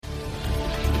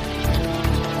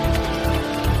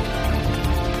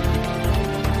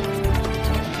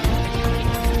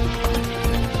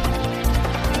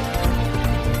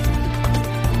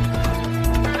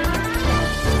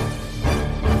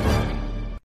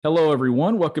Hello,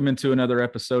 everyone. Welcome into another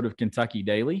episode of Kentucky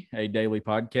Daily, a daily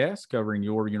podcast covering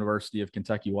your University of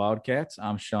Kentucky Wildcats.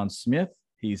 I'm Sean Smith.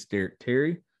 He's Derek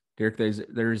Terry. Derek,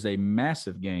 there's a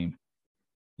massive game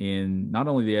in not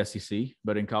only the SEC,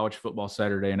 but in college football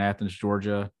Saturday in Athens,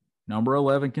 Georgia. Number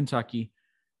 11, Kentucky.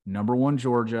 Number 1,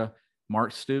 Georgia.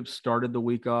 Mark Stoops started the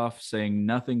week off saying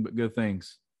nothing but good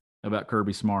things about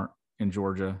Kirby Smart in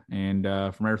Georgia. And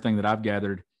from everything that I've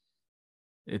gathered,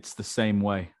 it's the same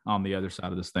way on the other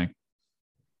side of this thing.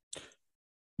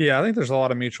 Yeah, I think there's a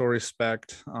lot of mutual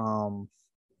respect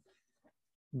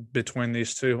between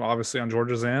these two, obviously on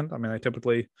Georgia's end. I mean, they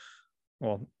typically,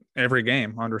 every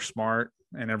game under Smart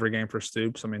and every game for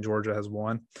Stoops, I mean, Georgia has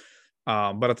won.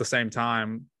 But at the same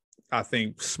time, I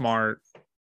think Smart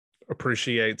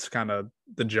appreciates kind of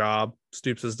the job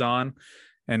Stoops has done.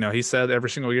 And he said every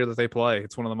single year that they play,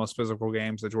 it's one of the most physical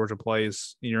games that Georgia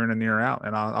plays year in and year out.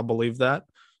 And I believe that.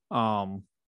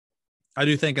 I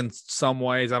do think in some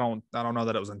ways, I don't know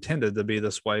that it was intended to be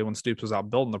this way when Stoops was out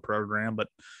building the program, but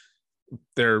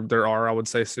there are, I would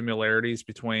say, similarities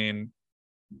between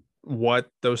what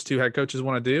those two head coaches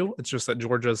want to do. It's just that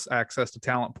Georgia's access to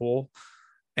talent pool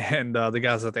and the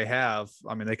guys that they have,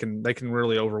 I mean, they can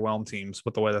really overwhelm teams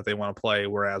with the way that they want to play.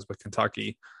 Whereas with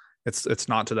Kentucky, it's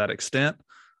not to that extent.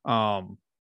 But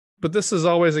this is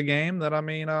always a game that, I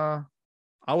mean,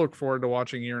 I look forward to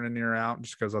watching year in and year out,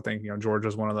 just because I think,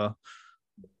 Georgia's one of the,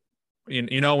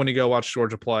 when you go watch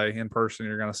Georgia play in person,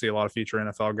 you're going to see a lot of future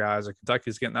NFL guys, and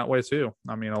Kentucky's getting that way too.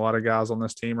 I mean, a lot of guys on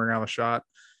this team are going to have a shot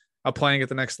at playing at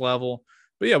the next level.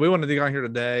 But yeah, we wanted to get on here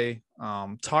today,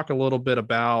 talk a little bit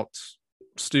about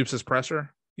Stoops'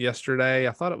 presser yesterday.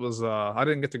 I thought it was, I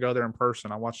didn't get to go there in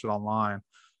person. I watched it online.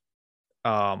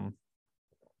 A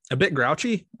bit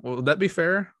grouchy. Would that be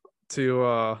fair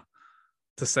to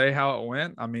say how it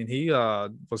went? I mean, he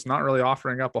was not really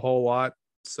offering up a whole lot.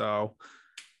 So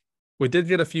we did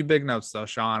get a few big notes though,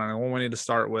 Sean, and one we need to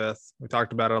start with, we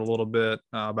talked about it a little bit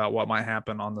about what might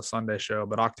happen on the Sunday show,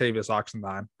 but Octavius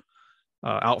Oxendine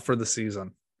out for the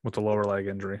season with a lower leg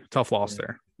injury. Tough loss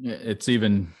there. Yeah, it's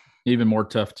even more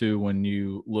tough too when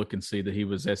you look and see that he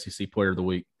was SEC Player of the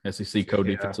Week, SEC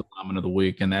Co-Defensive Lineman of the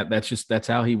Week, and that's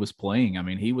how he was playing. I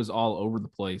mean, he was all over the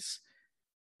place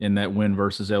in that win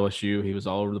versus LSU. He was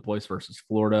all over the place versus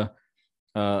Florida.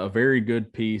 A very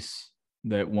good piece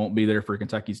that won't be there for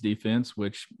Kentucky's defense,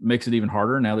 which makes it even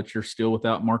harder now that you're still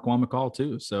without Marquand McCall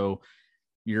too. So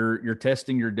you're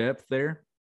testing your depth there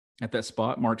at that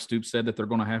spot. Mark Stoops said that they're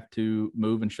going to have to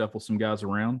move and shuffle some guys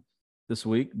around this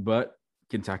week, but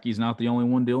Kentucky's not the only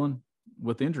one dealing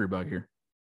with injury bug here.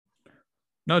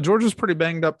 No, Georgia's pretty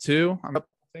banged up too. I mean,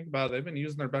 think about it. They've been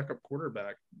using their backup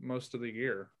quarterback most of the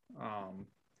year.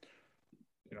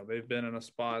 They've been in a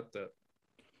spot that,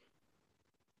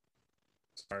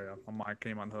 sorry, my mic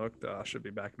came unhooked. I should be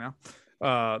back now.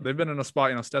 They've been in a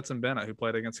spot, Stetson Bennett, who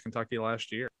played against Kentucky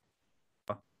last year.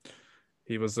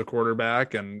 He was the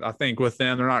quarterback, and I think with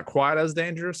them, they're not quite as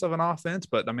dangerous of an offense,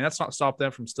 but I mean, that's not stopped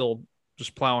them from still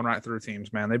just plowing right through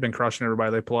teams, man. They've been crushing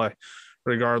everybody they play,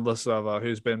 regardless of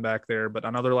who's been back there. But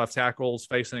another left tackle's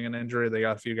facing an injury. They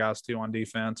got a few guys too on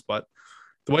defense, but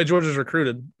the way Georgia's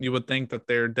recruited, you would think that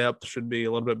their depth should be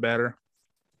a little bit better.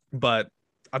 But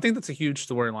I think that's a huge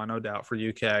storyline, no doubt, for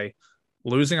UK.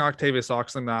 Losing Octavius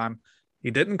Oxendine,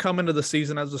 he didn't come into the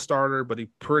season as a starter, but he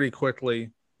pretty quickly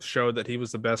showed that he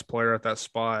was the best player at that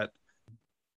spot.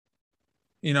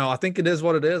 I think it is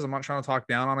what it is. I'm not trying to talk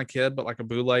down on a kid, but like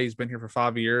Abule, he's been here for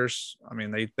 5 years. I mean,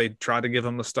 they tried to give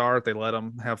him the start. They let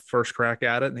him have first crack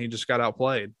at it, and he just got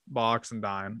outplayed by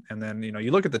Oxendine. And then, you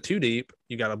look at the two deep,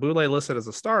 you got Abule listed as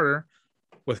a starter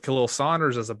with Khalil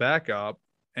Saunders as a backup.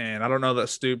 And I don't know that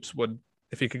Stoops would,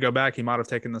 if he could go back, he might have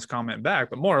taken this comment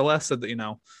back, but more or less said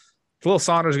that, Khalil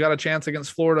Saunders got a chance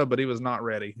against Florida, but he was not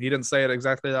ready. He didn't say it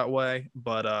exactly that way,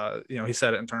 but, he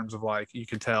said it in terms of like, you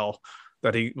could tell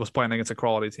that he was playing against a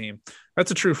quality team. That's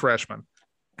a true freshman.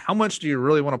 How much do you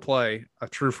really want to play a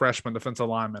true freshman defensive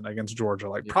lineman against Georgia?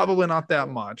 Probably not that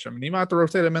much. I mean, you might have to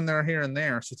rotate him in there, here and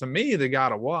there. So to me, the guy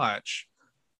to watch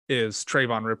is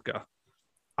Trayvon Ripka.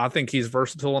 I think he's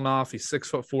versatile enough. He's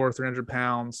 6'4", 300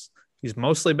 pounds. He's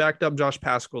mostly backed up Josh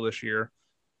Paschal this year.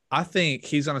 I think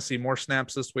he's going to see more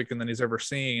snaps this weekend than he's ever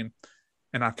seen.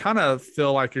 And I kind of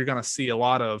feel like you're going to see a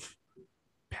lot of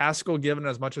Paschal giving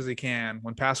as much as he can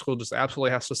when Paschal just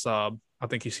absolutely has to sub. I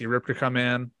think you see Ripka come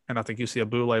in, and I think you see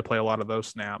Abule play a lot of those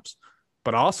snaps.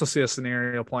 But I also see a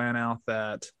scenario playing out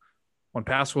that when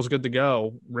Paschal's good to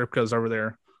go, Ripka's over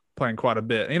there playing quite a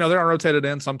bit. They're not rotated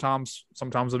in. Sometimes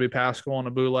it'll be Paschal and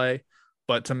Abule.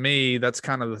 But to me, that's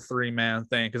kind of the three-man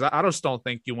thing, because I just don't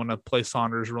think you want to play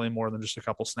Saunders really more than just a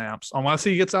couple snaps, unless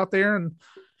he gets out there and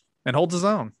and holds his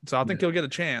own. So I think he'll get a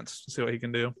chance to see what he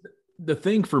can do. The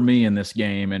thing for me in this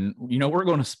game, and we're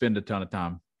going to spend a ton of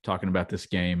time talking about this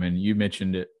game, and you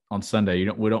mentioned it on Sunday.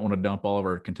 We don't want to dump all of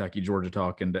our Kentucky Georgia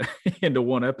talk into into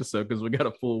one episode because we got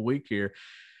a full week here.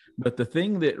 But the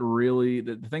thing that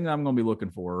I'm going to be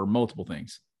looking for are multiple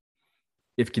things.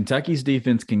 If Kentucky's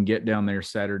defense can get down there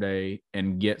Saturday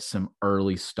and get some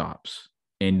early stops,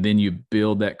 and then you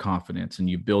build that confidence and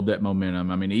you build that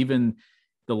momentum. I mean, even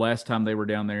the last time they were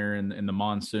down there in the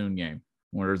monsoon game,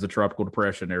 where there's the tropical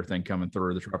depression and everything coming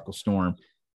through, the tropical storm,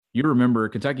 you remember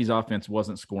Kentucky's offense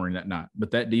wasn't scoring that night,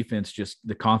 but that defense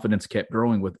the confidence kept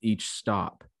growing with each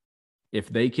stop. If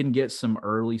they can get some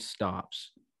early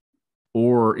stops,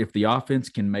 or if the offense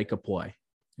can make a play,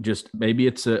 maybe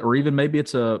it's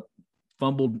a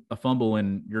fumble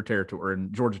in your territory, or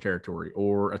in Georgia territory,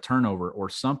 or a turnover, or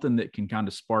something that can kind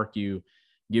of spark you,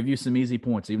 give you some easy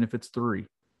points, even if it's 3,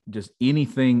 just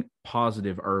anything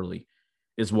positive early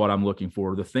is what I'm looking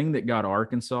for. The thing that got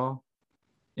Arkansas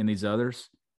and these others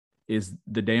is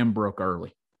the dam broke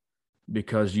early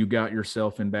because you got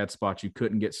yourself in bad spots. You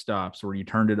couldn't get stops, or you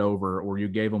turned it over, or you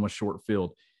gave them a short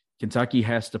field. Kentucky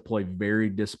has to play very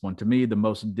disciplined. To me, the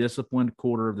most disciplined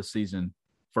quarter of the season,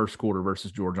 first quarter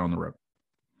versus Georgia on the road.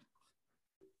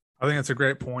 I think that's a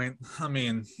great point. I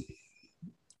mean,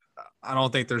 I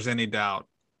don't think there's any doubt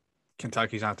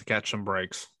Kentucky's going to have to catch some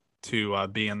breaks to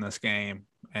be in this game.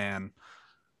 And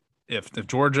if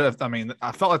Georgia,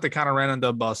 I felt like they kind of ran into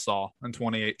a buzzsaw in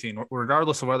 2018,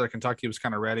 regardless of whether Kentucky was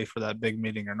kind of ready for that big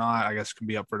meeting or not. I guess can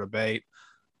be up for debate. It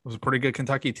was a pretty good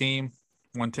Kentucky team,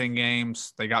 won 10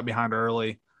 games. They got behind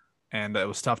early, and it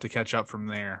was tough to catch up from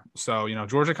there. So,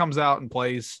 Georgia comes out and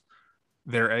plays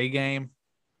their A game.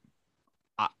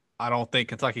 I don't think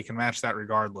Kentucky can match that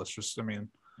regardless. This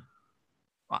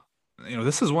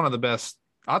is one of the best,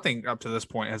 I think up to this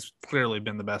point has clearly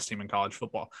been the best team in college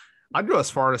football. I'd go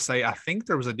as far to say I think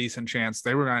there was a decent chance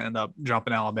they were going to end up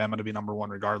jumping Alabama to be number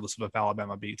 1, regardless of if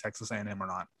Alabama beat Texas A&M or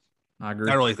not. I agree.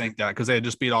 I really think that because they had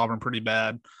just beat Auburn pretty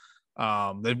bad.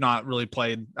 They've not really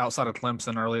played outside of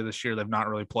Clemson earlier this year. They've not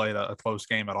really played a close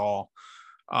game at all.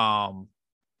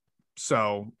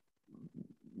 So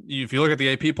if you look at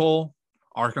the AP poll,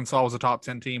 Arkansas was a top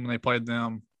 10 team when they played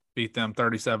them, beat them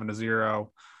 37-0.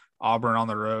 Auburn on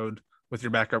the road with your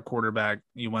backup quarterback,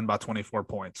 you win by 24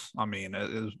 points. I mean,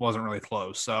 it wasn't really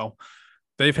close. So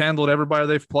they've handled everybody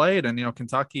they've played. And,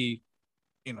 Kentucky,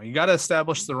 you got to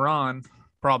establish the run.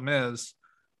 Problem is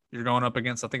you're going up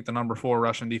against, I think, the number 4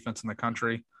 rushing defense in the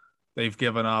country. They've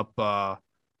given up, I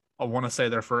want to say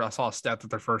I saw a stat that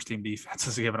their first team defense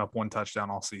has given up 1 touchdown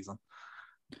all season.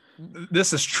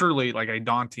 This is truly like a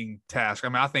daunting task. I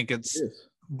mean, I think it's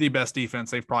the best defense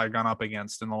they've probably gone up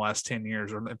against in the last 10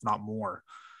 years, or if not more.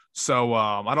 So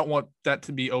I don't want that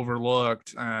to be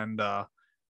overlooked. And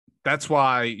that's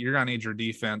why you're going to need your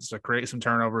defense to create some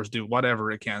turnovers, do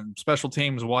whatever it can, special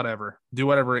teams, whatever, do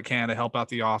whatever it can to help out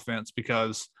the offense.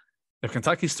 Because if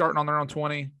Kentucky's starting on their own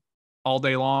 20 all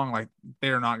day long, like,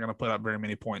 they're not going to put up very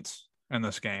many points in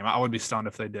this game. I would be stunned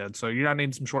if they did. So you're going to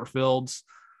need some short fields.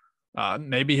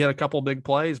 Maybe hit a couple big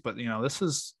plays, but it's going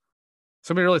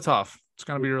to be really tough. It's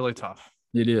going to be really tough.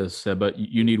 It is, but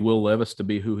you need Will Levis to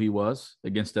be who he was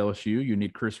against LSU. You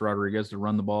need Chris Rodriguez to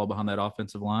run the ball behind that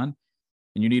offensive line,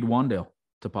 and you need Wandale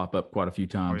to pop up quite a few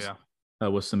times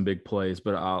with some big plays.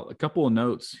 But a couple of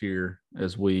notes here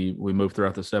as we move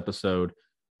throughout this episode.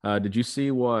 Did you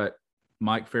see what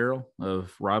Mike Farrell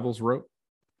of Rivals wrote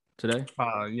today?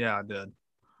 Yeah, I did.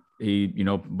 He,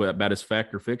 about his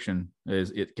fact or fiction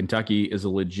Kentucky is a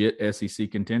legit SEC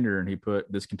contender, and he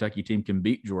put, this Kentucky team can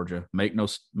beat Georgia. Make no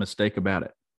mistake about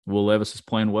it. Will Levis is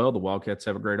playing well. The Wildcats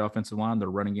have a great offensive line.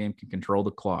 Their running game can control the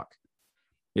clock.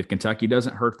 If Kentucky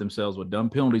doesn't hurt themselves with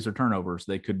dumb penalties or turnovers,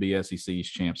 they could be SEC's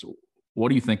champs. What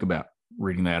do you think about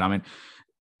reading that? I mean,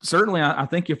 certainly I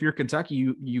think if you're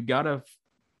Kentucky, you gotta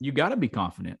be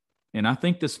confident. And I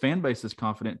think this fan base is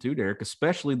confident too, Derek,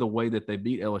 especially the way that they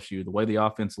beat LSU, the way the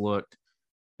offense looked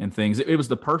and things. It was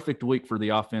the perfect week for the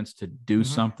offense to do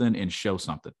something and show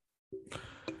something.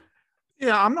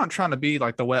 Yeah, I'm not trying to be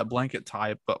like the wet blanket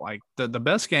type, but like the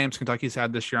best games Kentucky's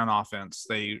had this year on offense,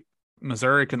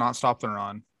 Missouri could not stop the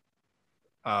run.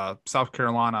 South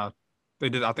Carolina, they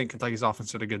did. I think Kentucky's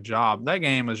offense did a good job. That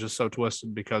game is just so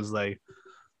twisted because they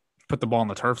put the ball on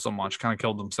the turf so much, kind of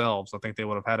killed themselves. I think they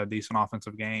would have had a decent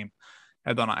offensive game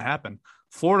had that not happened.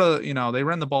 Florida, they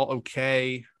ran the ball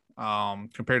okay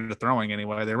compared to throwing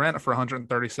anyway. They ran it for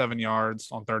 137 yards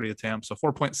on 30 attempts, so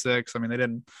 4.6. I mean, they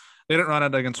didn't run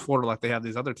it against Florida like they have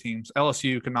these other teams.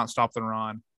 LSU could not stop the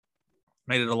run,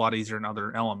 made it a lot easier in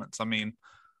other elements. I mean,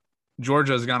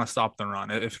 Georgia is going to stop the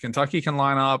run. If Kentucky can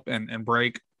line up and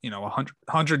break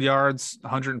 100 yards,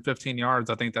 115 yards,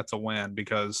 I think that's a win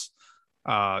because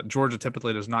Georgia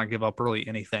typically does not give up really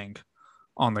anything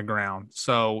on the ground.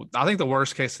 So I think the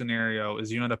worst case scenario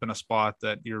is you end up in a spot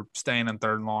that you're staying in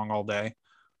 3rd and long all day.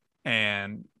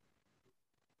 And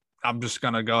I'm just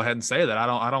going to go ahead and say that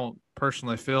I don't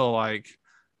personally feel like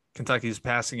Kentucky's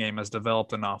passing game has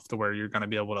developed enough to where you're going to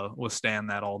be able to withstand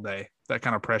that all day. That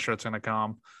kind of pressure that's going to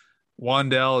come.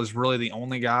 Wandell is really the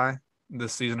only guy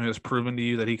this season who has proven to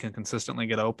you that he can consistently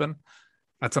get open.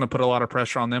 That's going to put a lot of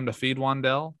pressure on them to feed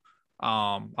Wandell.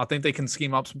 I think they can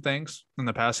scheme up some things in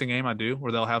the passing game. I do,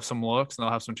 where they'll have some looks and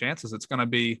they'll have some chances. It's going to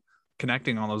be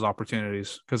connecting on those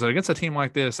opportunities because against a team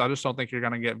like this, I just don't think you're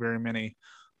going to get very many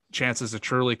chances to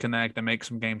truly connect and make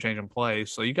some game-changing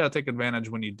plays. So you got to take advantage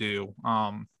when you do.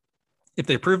 If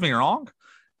they prove me wrong,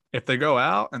 if they go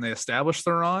out and they establish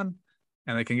the run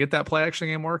and they can get that play action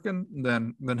game working,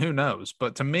 then who knows?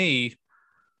 But to me,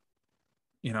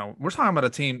 we're talking about a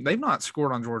team, they've not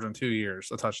scored on Georgia in 2 years,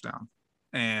 a touchdown.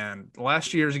 And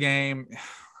last year's game,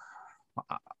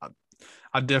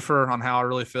 I differ on how I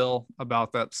really feel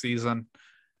about that season.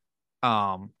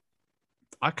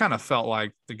 I kind of felt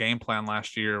like the game plan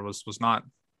last year was not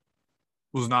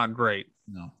great.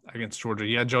 No, against Georgia.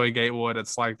 You had Joey Gatewood.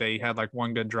 It's like they had like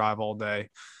one good drive all day.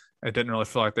 It didn't really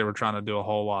feel like they were trying to do a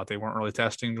whole lot. They weren't really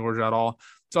testing Georgia at all.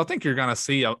 So I think you're going to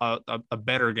see a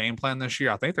better game plan this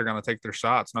year. I think they're going to take their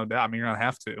shots, no doubt. I mean, you're going to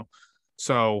have to.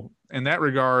 So in that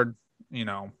regard,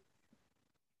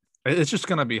 it's just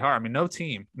going to be hard. I mean, no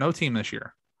team this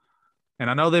year. And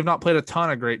I know they've not played a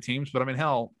ton of great teams, but I mean,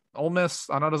 hell, Ole Miss,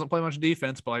 I know doesn't play much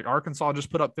defense, but like Arkansas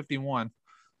just put up 51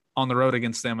 on the road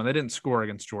against them, and they didn't score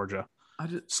against Georgia.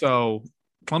 So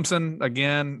Clemson,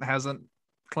 again,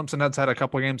 Clemson has had a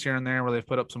couple of games here and there where they've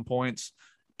put up some points,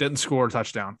 didn't score a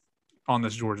touchdown on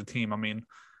this Georgia team. I mean,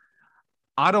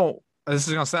 this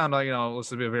is going to sound like, this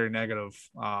would be a very negative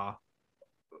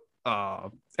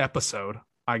episode,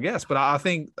 I guess, but I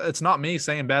think it's not me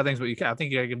saying bad things, but I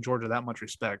think you got to give Georgia that much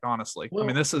respect, honestly. Well, I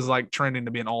mean, this is like trending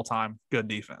to be an all-time good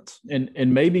defense.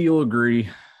 And maybe you'll agree.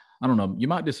 I don't know. You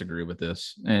might disagree with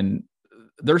this. And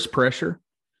there's pressure.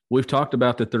 We've talked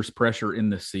about that there's pressure in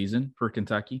this season for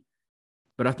Kentucky.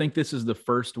 But I think this is the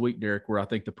first week, Derek, where I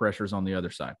think the pressure's on the other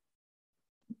side.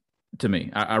 To me,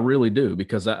 I really do,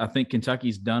 because I think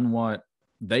Kentucky's done what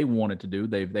they wanted to do.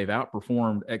 They've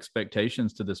outperformed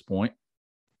expectations to this point.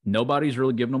 Nobody's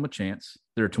really given them a chance.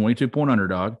 They're a 22-point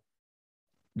underdog.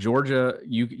 Georgia,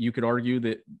 you could argue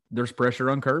that there's pressure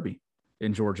on Kirby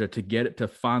in Georgia to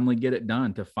finally get it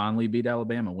done, to finally beat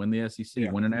Alabama, win the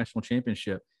SEC, win a national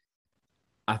championship.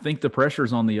 I think the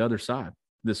pressure's on the other side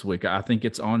this week. I think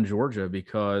it's on Georgia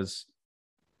because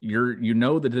you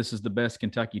know that this is the best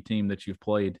Kentucky team that you've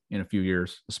played in a few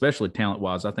years, especially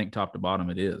talent-wise. I think top to bottom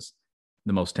it is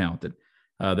the most talented.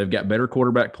 They've got better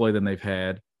quarterback play than they've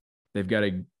had. They've got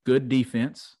a good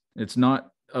defense. It's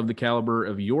not of the caliber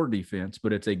of your defense,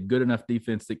 but it's a good enough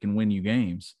defense that can win you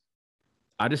games.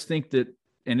 I just think that,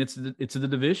 and it's the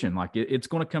division. Like it's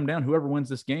going to come down. Whoever wins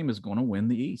this game is going to win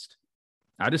the East.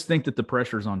 I just think that the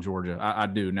pressure's on Georgia. I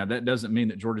do. Now, that doesn't mean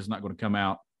that Georgia's not going to come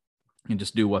out and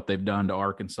just do what they've done to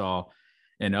Arkansas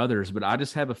and others, but I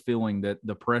just have a feeling that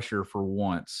the pressure for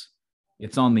once,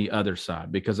 it's on the other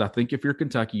side, because I think if you're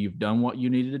Kentucky, you've done what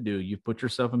you needed to do. You've put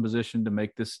yourself in position to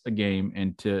make this a game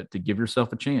and to give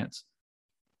yourself a chance.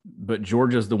 But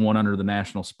Georgia's the one under the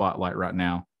national spotlight right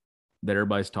now that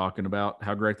everybody's talking about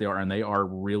how great they are, and they are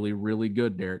really, really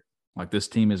good, Derek. Like, this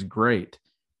team is great.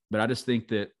 But I just think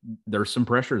that there's some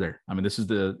pressure there. I mean,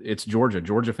 it's Georgia.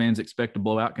 Georgia fans expect to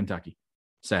blow out Kentucky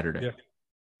Saturday.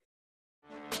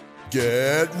 Yeah.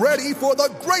 Get ready for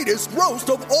the greatest roast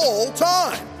of all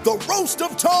time, the Roast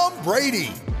of Tom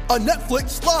Brady, a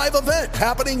Netflix live event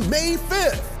happening May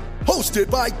 5th. Hosted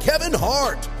by Kevin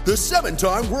Hart, the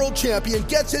 7-time world champion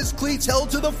gets his cleats held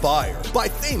to the fire by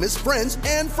famous friends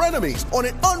and frenemies on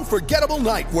an unforgettable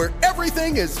night where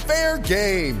everything is fair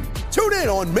game. Tune in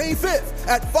on May 5th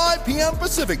at 5 p.m.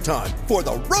 Pacific time for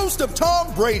the Roast of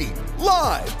Tom Brady,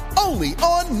 live only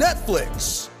on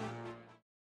Netflix.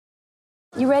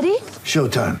 You ready?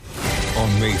 Showtime.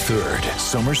 On May 3rd,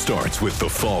 summer starts with The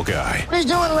Fall Guy. Let's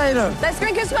do it later. Let's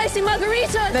drink a spicy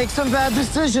margarita. Make some bad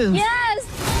decisions. Yes!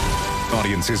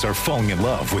 Audiences are falling in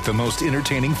love with the most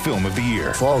entertaining film of the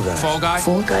year. Fall Guy. Fall Guy.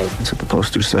 Fall Guy. That's what the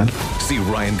poster said. See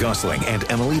Ryan Gosling and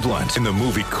Emily Blunt in the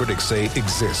movie critics say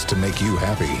exists to make you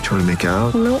happy. Trying to make it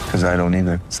out? Nope. Because I don't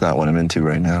either. It's not what I'm into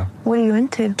right now. What are you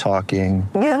into? Talking.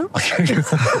 Yeah.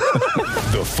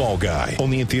 The Fall Guy.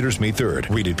 Only in theaters May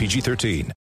 3rd. Rated PG-13.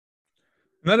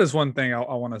 That is one thing I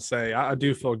want to say. I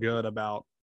do feel good about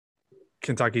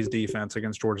Kentucky's defense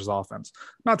against Georgia's offense.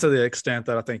 Not to the extent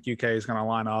that I think UK is going to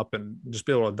line up and just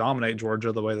be able to dominate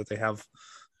Georgia the way that they have,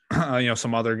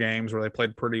 some other games where they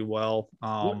played pretty well.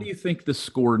 What do you think the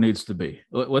score needs to be?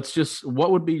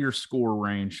 What would be your score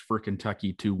range for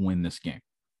Kentucky to win this game?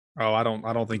 Oh, I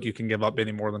don't think you can give up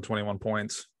any more than 21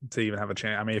 points to even have a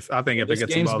chance. I mean, if it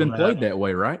gets game's been played that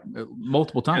way, right?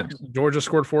 Multiple times. Georgia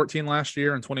scored 14 last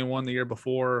year and 21 the year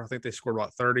before. I think they scored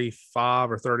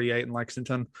 35 or 38 in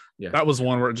Lexington. Yeah, that was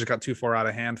one where it just got too far out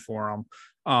of hand for them.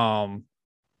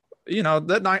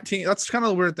 That 19. That's kind of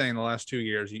the weird thing. The last 2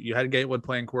 years, you had Gatewood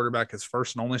playing quarterback his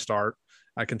first and only start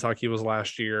at Kentucky was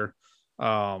last year.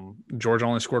 Georgia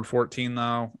only scored 14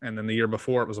 though, and then the year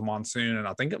before it was a monsoon, and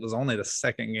I think it was only the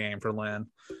second game for Lynn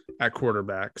at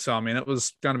quarterback. So I mean, it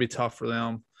was going to be tough for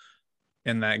them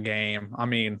in that game. I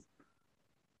mean,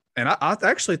 and I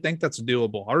actually think that's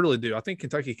doable. I really do. I think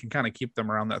Kentucky can kind of keep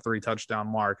them around that 3 touchdown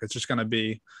mark. It's just going to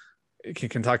be, can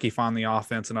Kentucky find the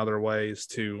offense in other ways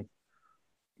to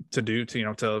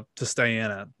stay in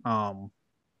it. I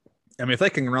mean, if they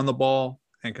can run the ball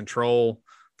and control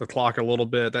the clock a little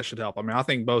bit, that should help. I mean, I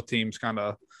think both teams they're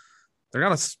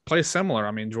going to play similar.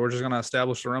 I mean, Georgia's going to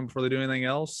establish the run before they do anything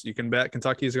else. You can bet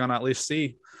Kentucky's going to at least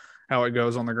see how it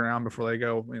goes on the ground before they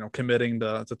go, committing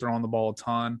to throwing the ball a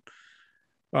ton.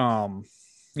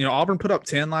 Auburn put up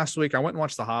 10 last week. I went and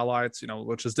watched the highlights,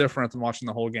 which is different than watching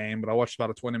the whole game, but I watched about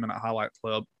a 20-minute highlight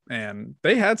clip, and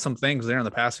they had some things there in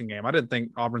the passing game. I didn't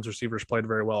think Auburn's receivers played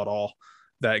very well at all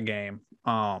that game.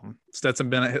 Stetson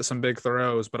Bennett hit some big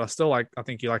throws, but I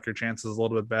think you like your chances a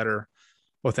little bit better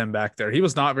with him back there. He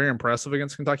was not very impressive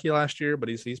against Kentucky last year, but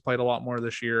he's played a lot more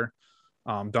this year.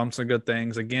 Done some good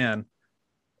things. Again,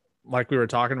 like we were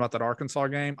talking about that Arkansas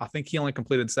game, I think he only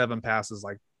completed 7 passes.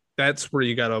 Like, that's where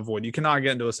you got to avoid. You cannot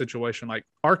get into a situation like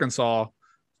Arkansas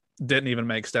didn't even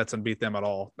make Stetson beat them at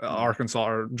all. Arkansas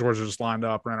or Georgia just lined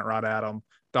up, ran it right at them,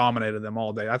 dominated them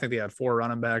all day. I think they had 4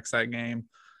 running backs that game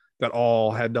that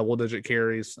all had double-digit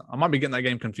carries. I might be getting that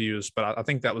game confused, but I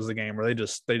think that was the game where they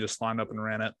just lined up and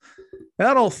ran it. And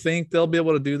I don't think they'll be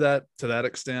able to do that to that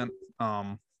extent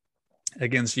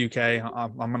against UK.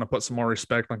 I'm going to put some more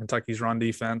respect on Kentucky's run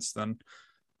defense than –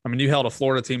 I mean, you held a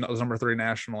Florida team that was number 3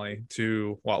 nationally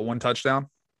to 1 touchdown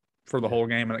for the whole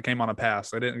game, and it came on a pass.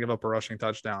 They didn't give up a rushing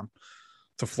touchdown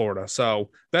to Florida.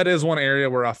 So that is one area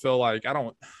where I feel like I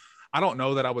don't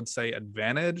know that I would say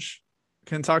advantage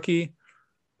Kentucky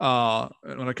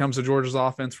when it comes to Georgia's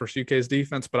offense versus UK's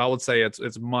defense, but I would say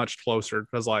it's much closer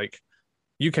because like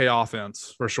UK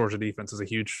offense versus Georgia defense is a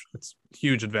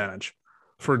huge advantage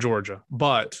for Georgia.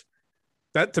 But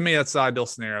that, to me, that's the ideal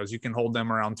scenarios. You can hold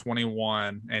them around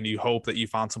 21 and you hope that you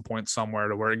find some points somewhere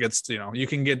to where it gets, you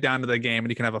can get down to the game and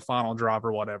you can have a final drive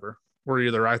or whatever, where you're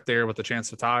either right there with a chance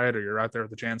to tie it or you're right there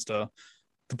with a chance to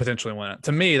potentially win it.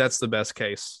 To me, that's the best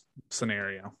case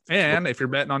scenario. And if you're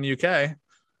betting on UK,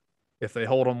 if they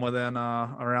hold them within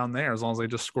around there, as long as they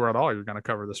just score at all, you're going to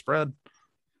cover the spread.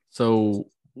 So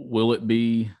will it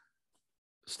be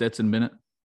Stetson Bennett?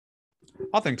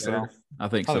 I think so. I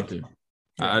think so too.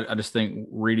 I just think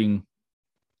reading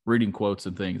quotes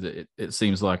and things, it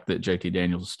seems like that JT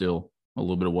Daniels is still a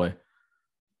little bit away.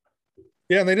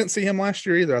 Yeah, and they didn't see him last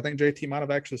year either. I think JT might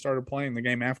have actually started playing the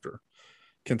game after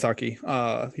Kentucky.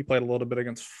 He played a little bit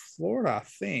against Florida, I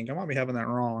think. I might be having that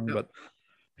wrong, but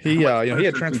he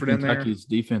had transferred in there. Kentucky's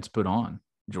defense put on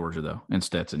Georgia though, and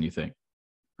Stetson. You think?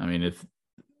 I mean, if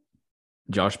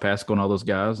Josh Paschal and all those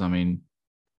guys, I mean,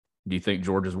 do you think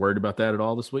Georgia's worried about that at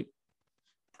all this week?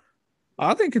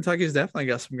 I think Kentucky's definitely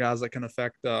got some guys that can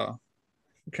affect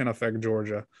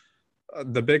Georgia.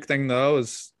 The big thing though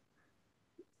is,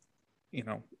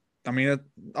 I mean,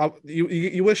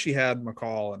 you wish you had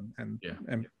McCall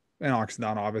and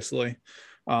Oxendon, obviously.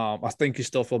 I think you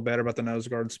still feel better about the nose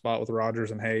guard spot with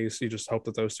Rogers and Hayes. You just hope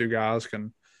that those two guys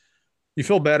you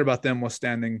feel better about them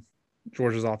withstanding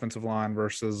Georgia's offensive line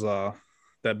versus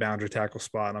that boundary tackle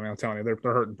spot. I mean, I'm telling you, they're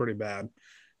hurting pretty bad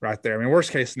right there. I mean,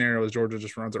 worst case scenario is Georgia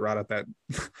just runs it right at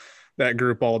that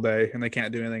group all day and they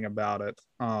can't do anything about it.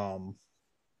 But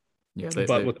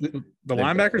with the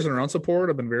linebackers and run support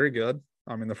have been very good.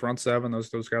 I mean, the front seven, those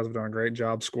guys have done a great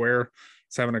job. Square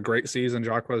is having a great season.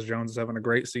 Jaquez Jones is having a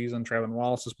great season. Trevin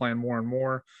Wallace is playing more and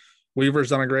more. Weaver's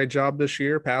done a great job this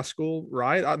year. Paschal,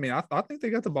 right? I mean, I think they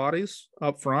got the bodies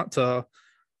up front to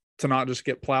not just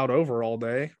get plowed over all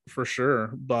day for sure.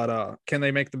 But can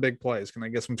they make the big plays? Can they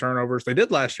get some turnovers? They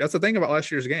did last year. That's the thing about last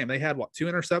year's game. They had 2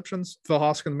 interceptions. Phil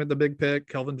Hoskins made the big pick.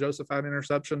 Kelvin Joseph had an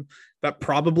interception. That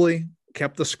probably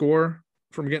kept the score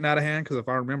from getting out of hand. Because if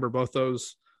I remember both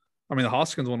those, I mean, the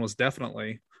Hoskins one was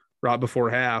definitely right before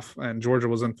half and Georgia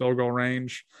was in field goal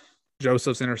range.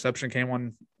 Joseph's interception came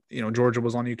on Georgia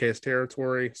was on UK's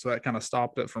territory, so that kind of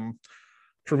stopped it from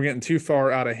getting too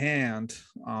far out of hand.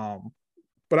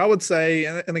 But I would say,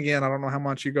 and again, I don't know how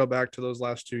much you go back to those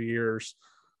last 2 years,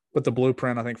 but the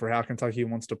blueprint, I think, for how Kentucky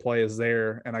wants to play is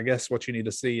there. And I guess what you need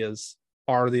to see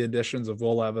are the additions of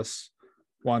Will Levis,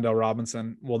 Wan'Dale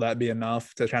Robinson, will that be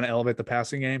enough to kind of elevate the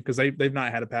passing game? Because they've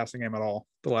not had a passing game at all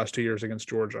the last 2 years against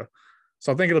Georgia.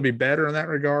 So I think it'll be better in that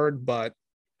regard, but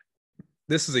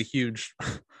this is a huge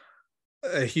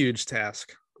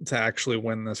task to actually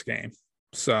win this game.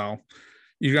 So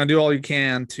you're going to do all you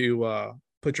can to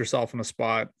put yourself in a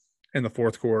spot in the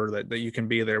fourth quarter that you can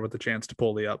be there with the chance to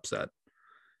pull the upset.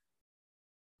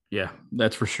 Yeah,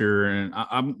 that's for sure. And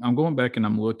I'm going back and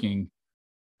I'm looking.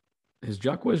 Has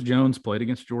Jacquez Jones played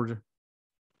against Georgia?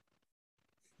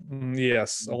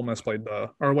 Yes, Ole Miss played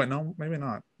no, maybe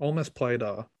not. Ole Miss played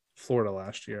Florida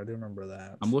last year. I do remember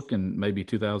that. I'm looking maybe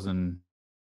 2000.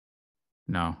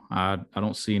 No, I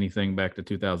don't see anything back to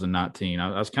 2019.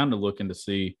 I was kind of looking to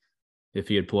see if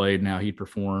he had played and how he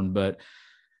performed, but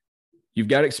you've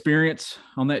got experience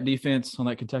on that defense, on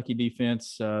that Kentucky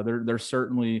defense. They're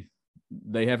certainly,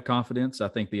 they have confidence. I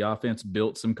think the offense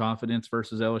built some confidence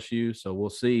versus LSU, so we'll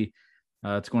see.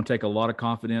 It's going to take a lot of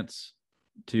confidence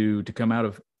to come out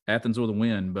of Athens with a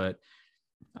win, but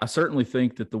I certainly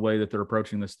think that the way that they're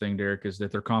approaching this thing, Derek, is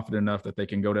that they're confident enough that they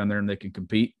can go down there and they can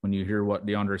compete. When you hear what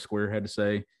DeAndre Square had to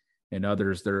say and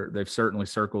others, they've certainly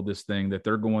circled this thing that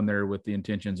they're going there with the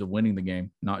intentions of winning the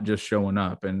game, not just showing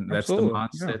up. And that's the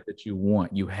mindset that you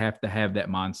want. You have to have that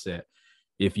mindset.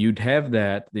 If you'd have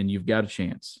that, then you've got a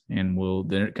chance. And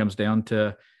then it comes down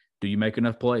to, do you make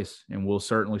enough plays? And we'll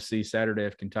certainly see Saturday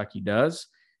if Kentucky does.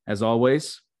 As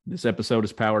always, this episode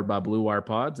is powered by Blue Wire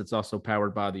Pods. It's also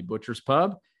powered by the Butcher's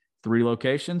Pub, 3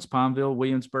 locations, Palmville,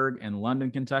 Williamsburg, and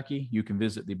London, Kentucky. You can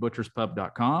visit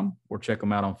thebutcherspub.com or check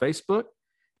them out on Facebook.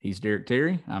 He's Derek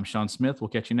Terry. I'm Sean Smith. We'll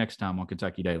catch you next time on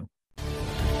Kentucky Daily.